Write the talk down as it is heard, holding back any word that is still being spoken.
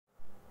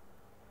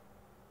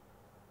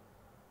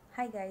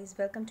Hi guys,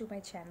 welcome to my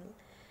channel.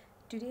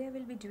 Today I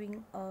will be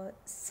doing a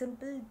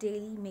simple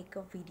daily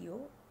makeup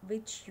video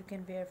which you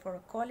can wear for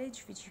a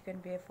college, which you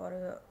can wear for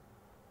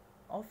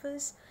a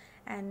office,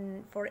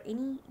 and for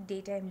any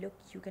daytime look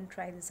you can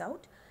try this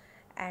out.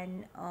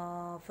 And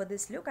for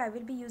this look I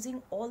will be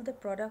using all the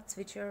products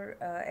which are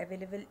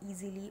available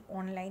easily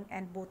online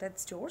and both at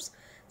stores.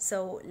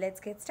 So let's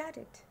get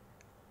started.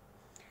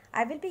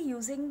 I will be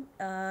using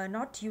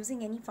not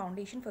using any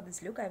foundation for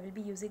this look. I will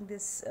be using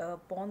this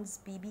Pond's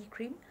BB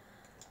cream,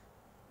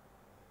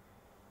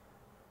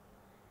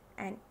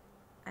 and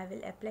I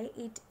will apply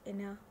it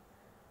in a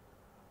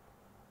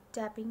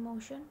tapping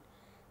motion.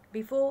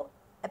 Before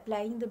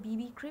applying the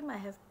BB cream, I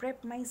have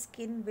prepped my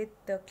skin with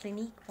the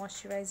Clinique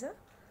moisturizer,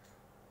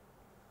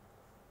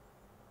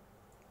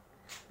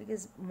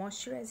 because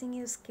moisturizing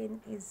your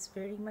skin is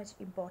very much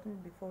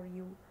important before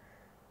you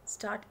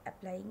start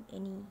applying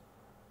any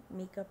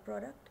makeup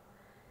product.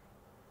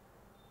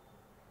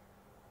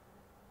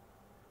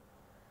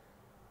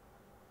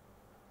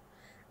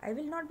 I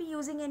will not be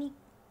using any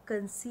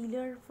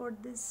concealer for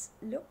this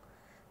look,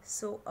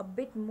 so a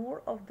bit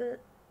more of the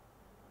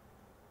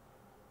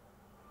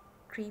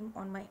cream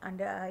on my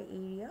under eye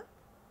area.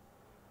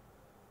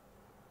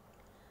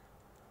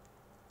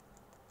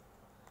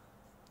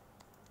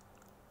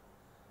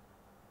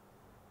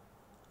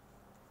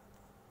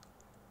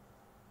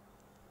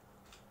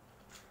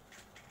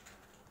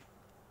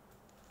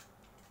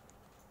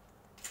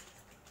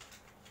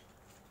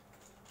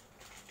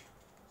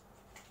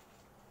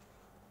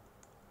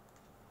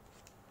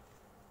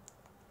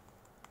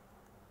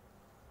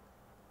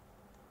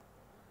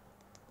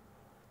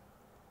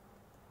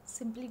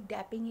 Simply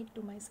dapping it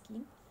to my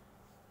skin.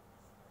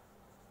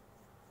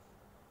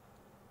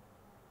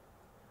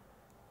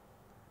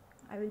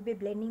 I will be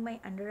blending my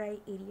under eye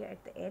area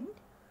at the end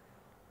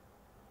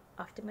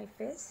after my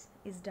face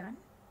is done.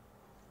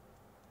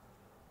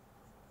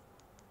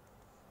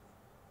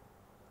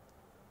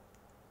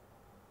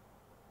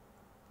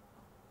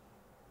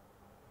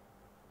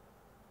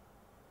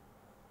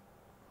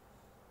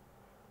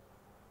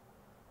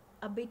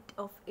 A bit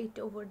of it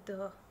over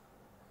the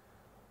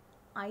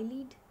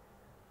eyelid,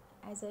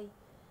 as I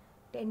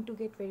tend to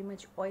get very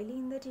much oily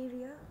in that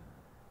area.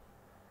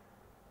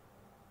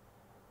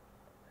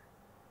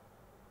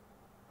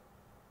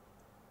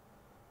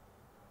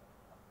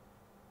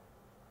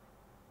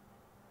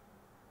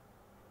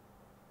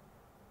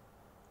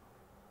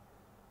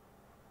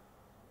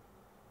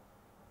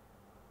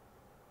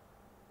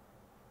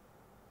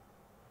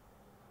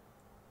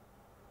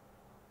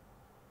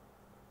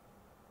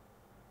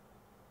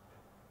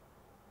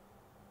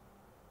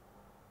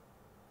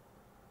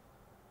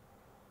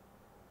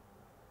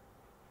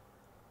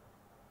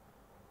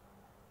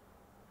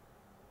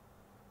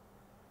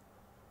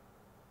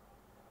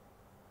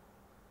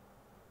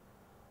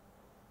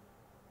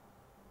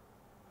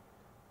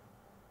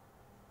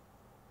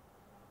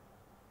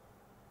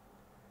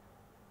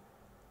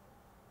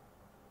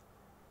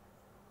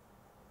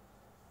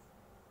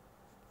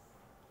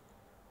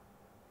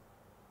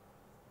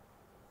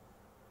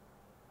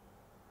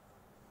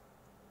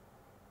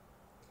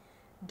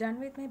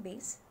 Done with my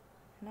base.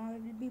 Now I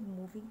will be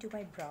moving to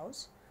my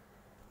brows.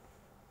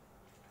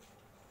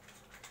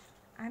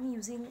 I'm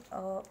using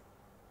a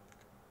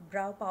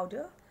brow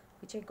powder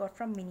which I got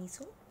from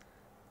Miniso.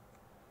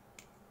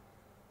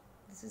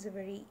 This is a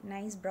very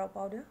nice brow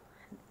powder.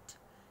 It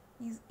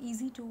is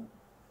easy to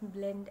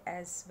blend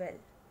as well.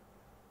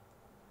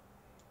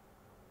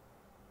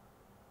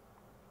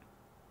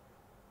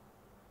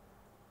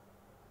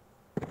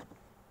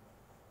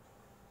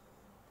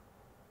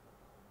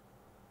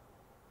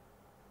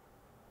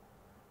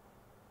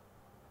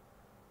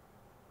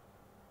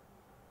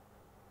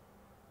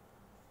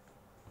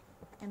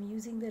 I'm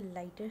using the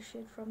lighter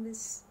shade from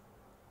this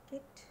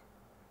kit.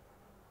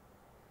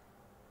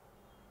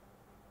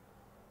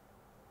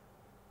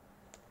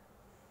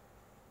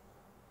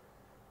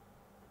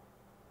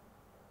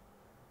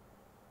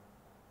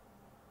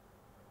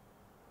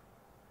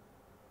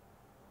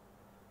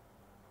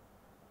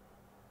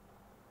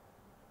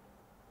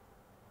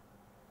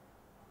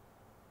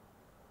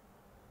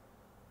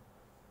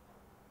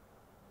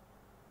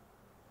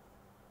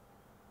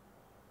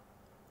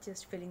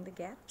 Just filling the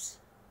gaps,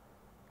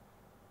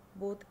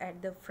 both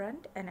at the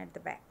front and at the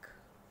back.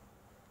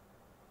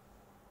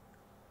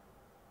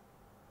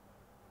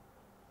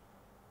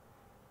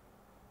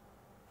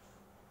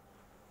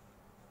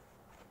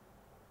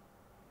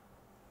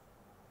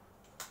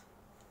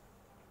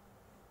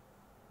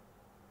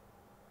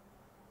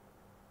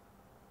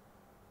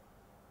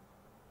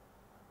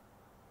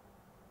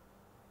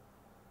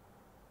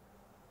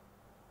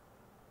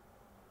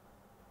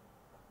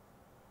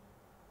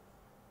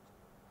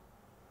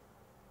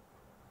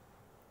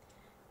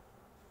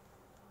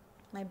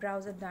 My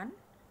brows are done.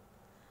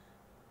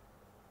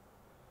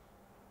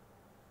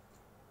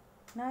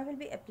 Now I will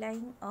be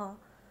applying a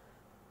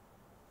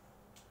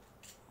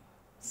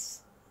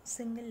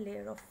single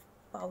layer of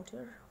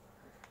powder.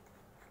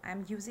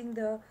 I'm using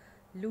the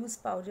loose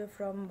powder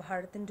from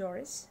Bharat and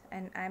Dorris,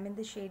 and I'm in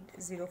the shade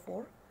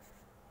 04.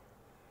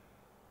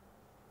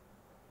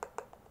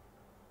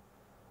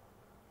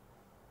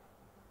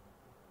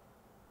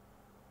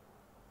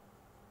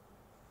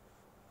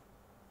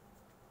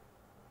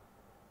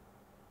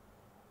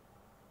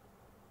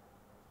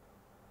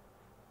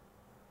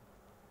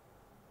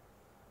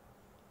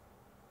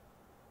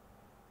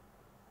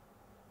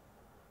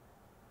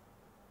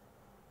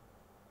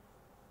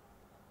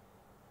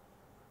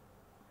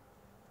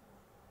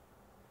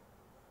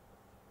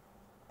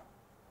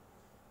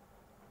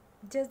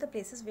 just the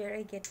places where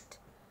I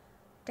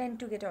tend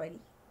to get oily.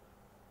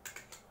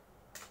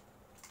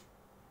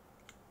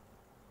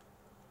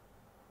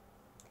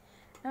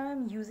 Now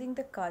I'm using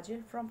the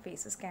kajal from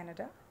Faces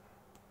Canada.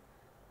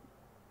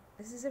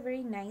 This is a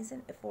very nice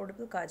and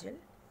affordable kajal.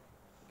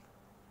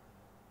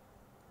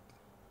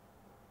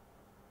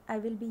 I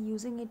will be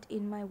using it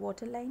in my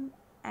waterline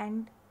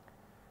and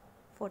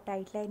for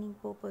tight lining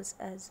purpose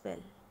as well.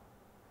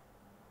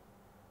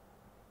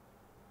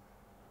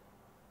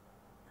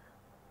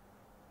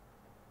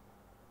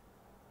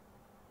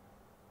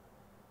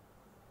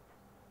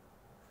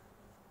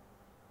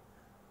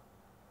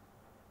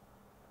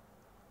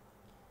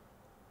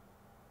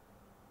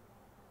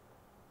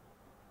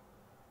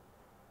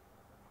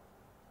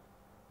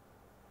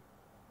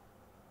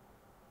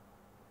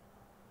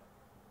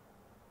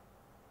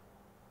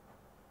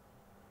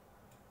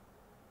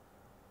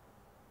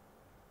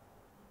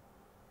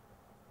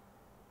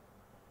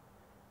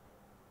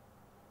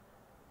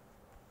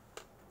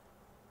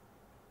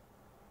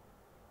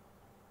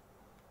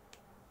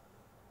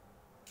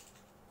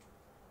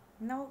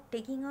 Now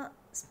taking a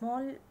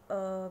small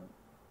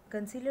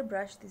concealer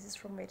brush, this is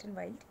from Wet n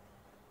Wild,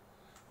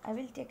 I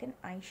will take an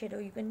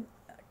eyeshadow. You can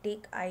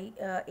take any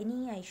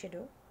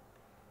eyeshadow.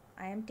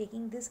 I am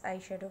taking this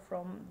eyeshadow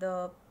from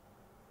the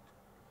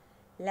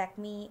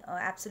Lakme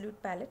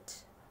Absolute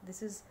palette.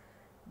 This is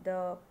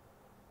the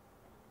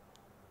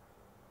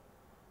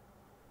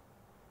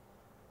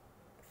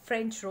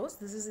French Rose.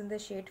 This is in the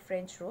shade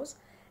French Rose,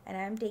 and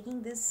I am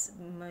taking this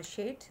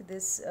shade,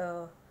 this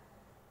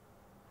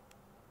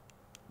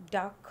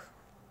dark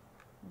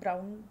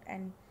brown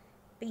and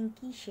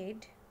pinky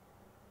shade,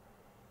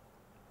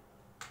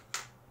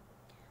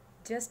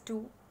 just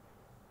to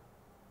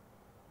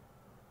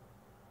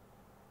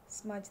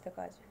smudge the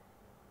kajal.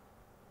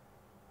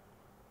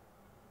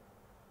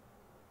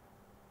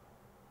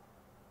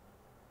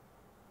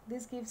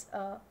 This gives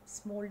a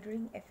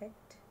smoldering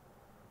effect.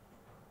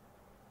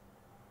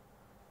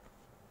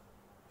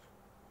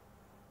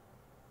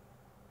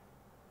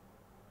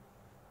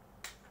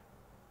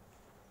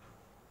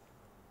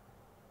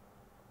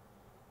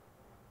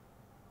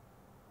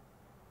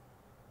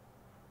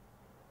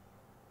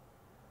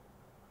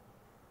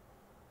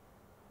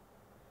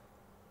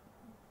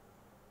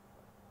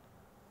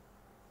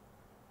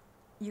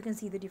 You can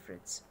see the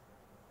difference.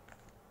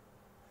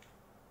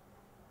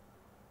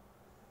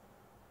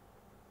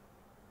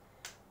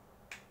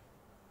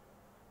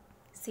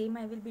 Same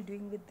I will be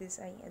doing with this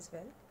eye as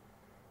well.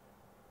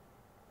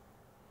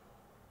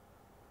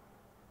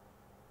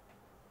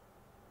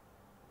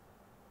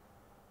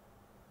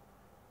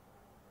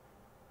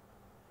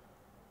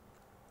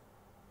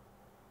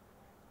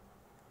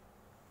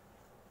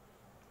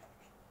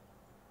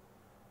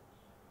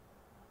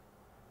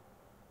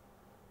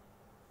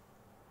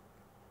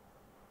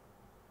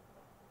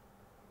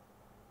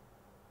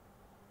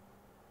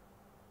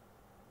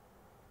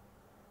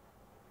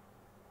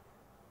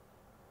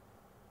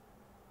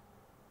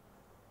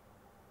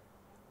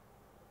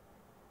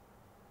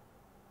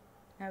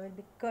 I will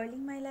be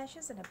curling my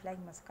lashes and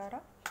applying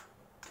mascara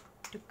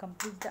to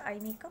complete the eye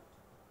makeup.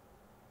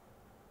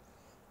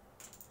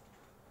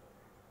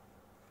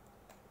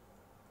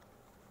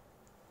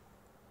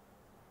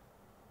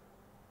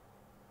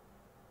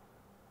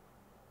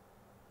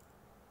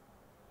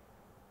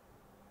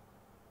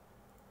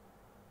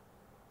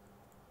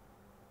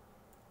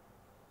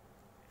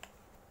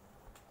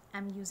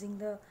 I'm using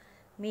the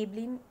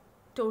Maybelline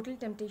Total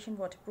Temptation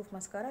Waterproof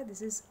Mascara.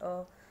 This is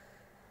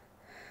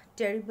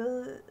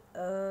terrible.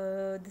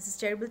 This is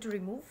terrible to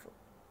remove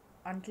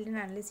until and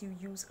unless you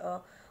use a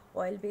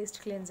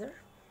oil-based cleanser.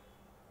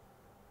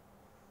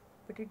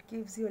 But it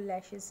gives your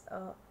lashes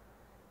a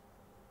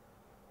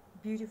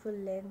beautiful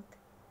length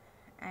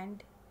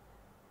and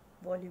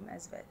volume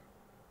as well.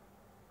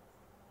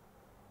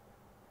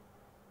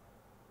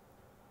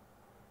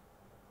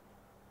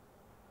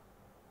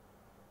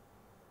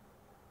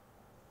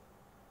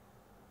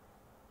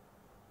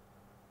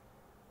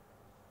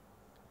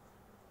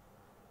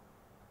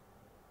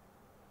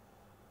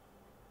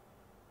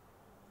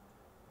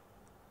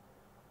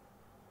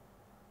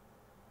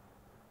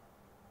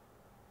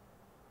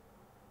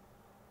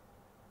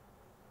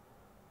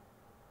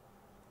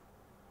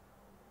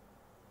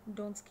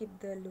 Don't skip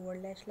the lower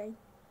lash line.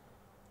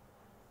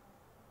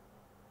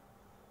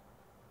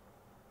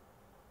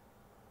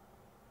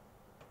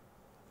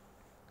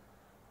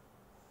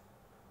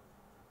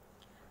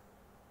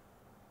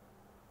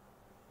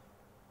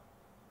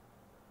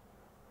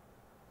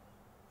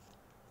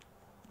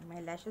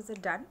 My lashes are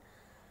done.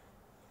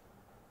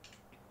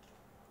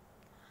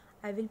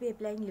 I will be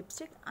applying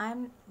lipstick. I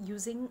am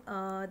using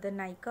the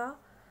Nykaa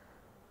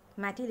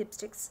matte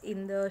lipsticks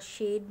in the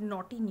shade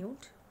Naughty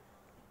Nude.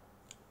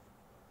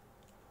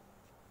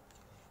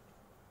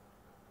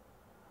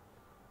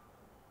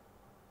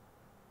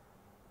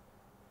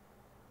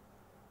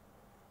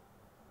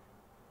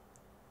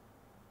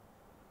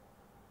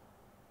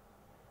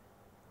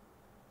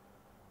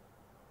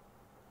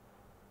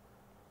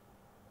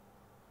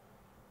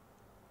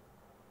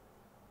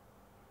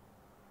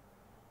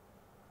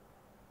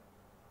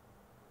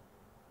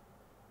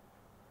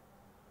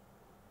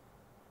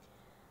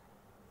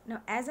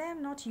 Now, as I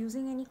am not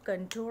using any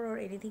contour or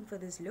anything for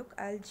this look,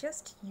 I'll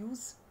just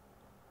use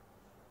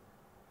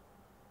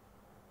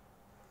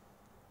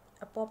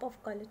a pop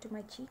of color to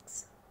my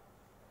cheeks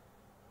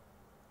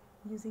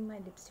using my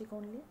lipstick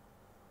only.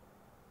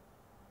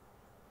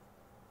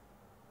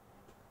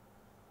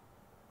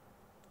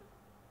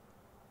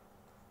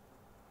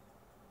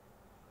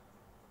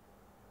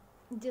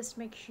 Just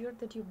make sure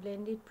that you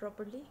blend it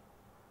properly.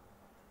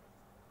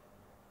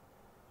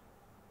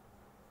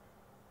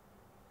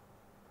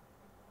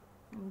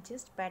 I'm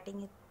just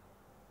patting it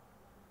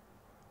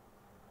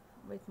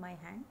with my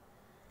hand,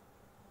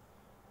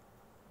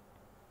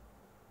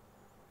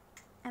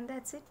 and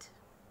that's it.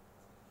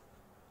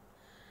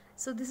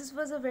 So this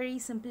was a very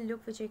simple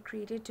look which I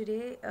created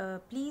today.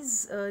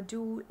 Please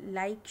do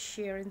like,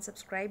 share and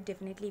subscribe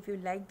definitely if you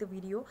like the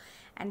video,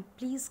 and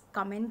please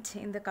comment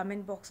in the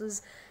comment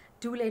boxes.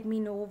 Do let me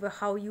know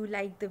how you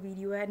like the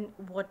video and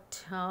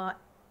what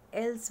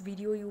else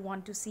video you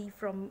want to see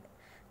from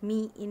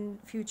me in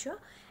future.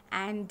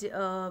 And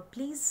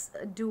please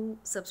do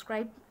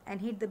subscribe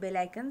and hit the bell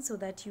icon so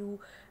that you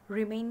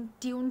remain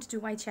tuned to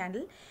my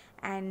channel.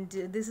 And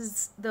this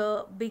is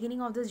the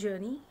beginning of the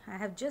journey. I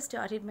have just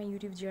started my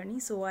YouTube journey,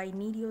 so I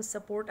need your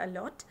support a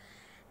lot.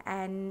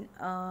 And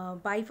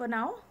bye for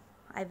now.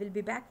 I will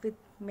be back with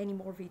many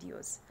more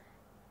videos.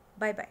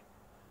 Bye bye.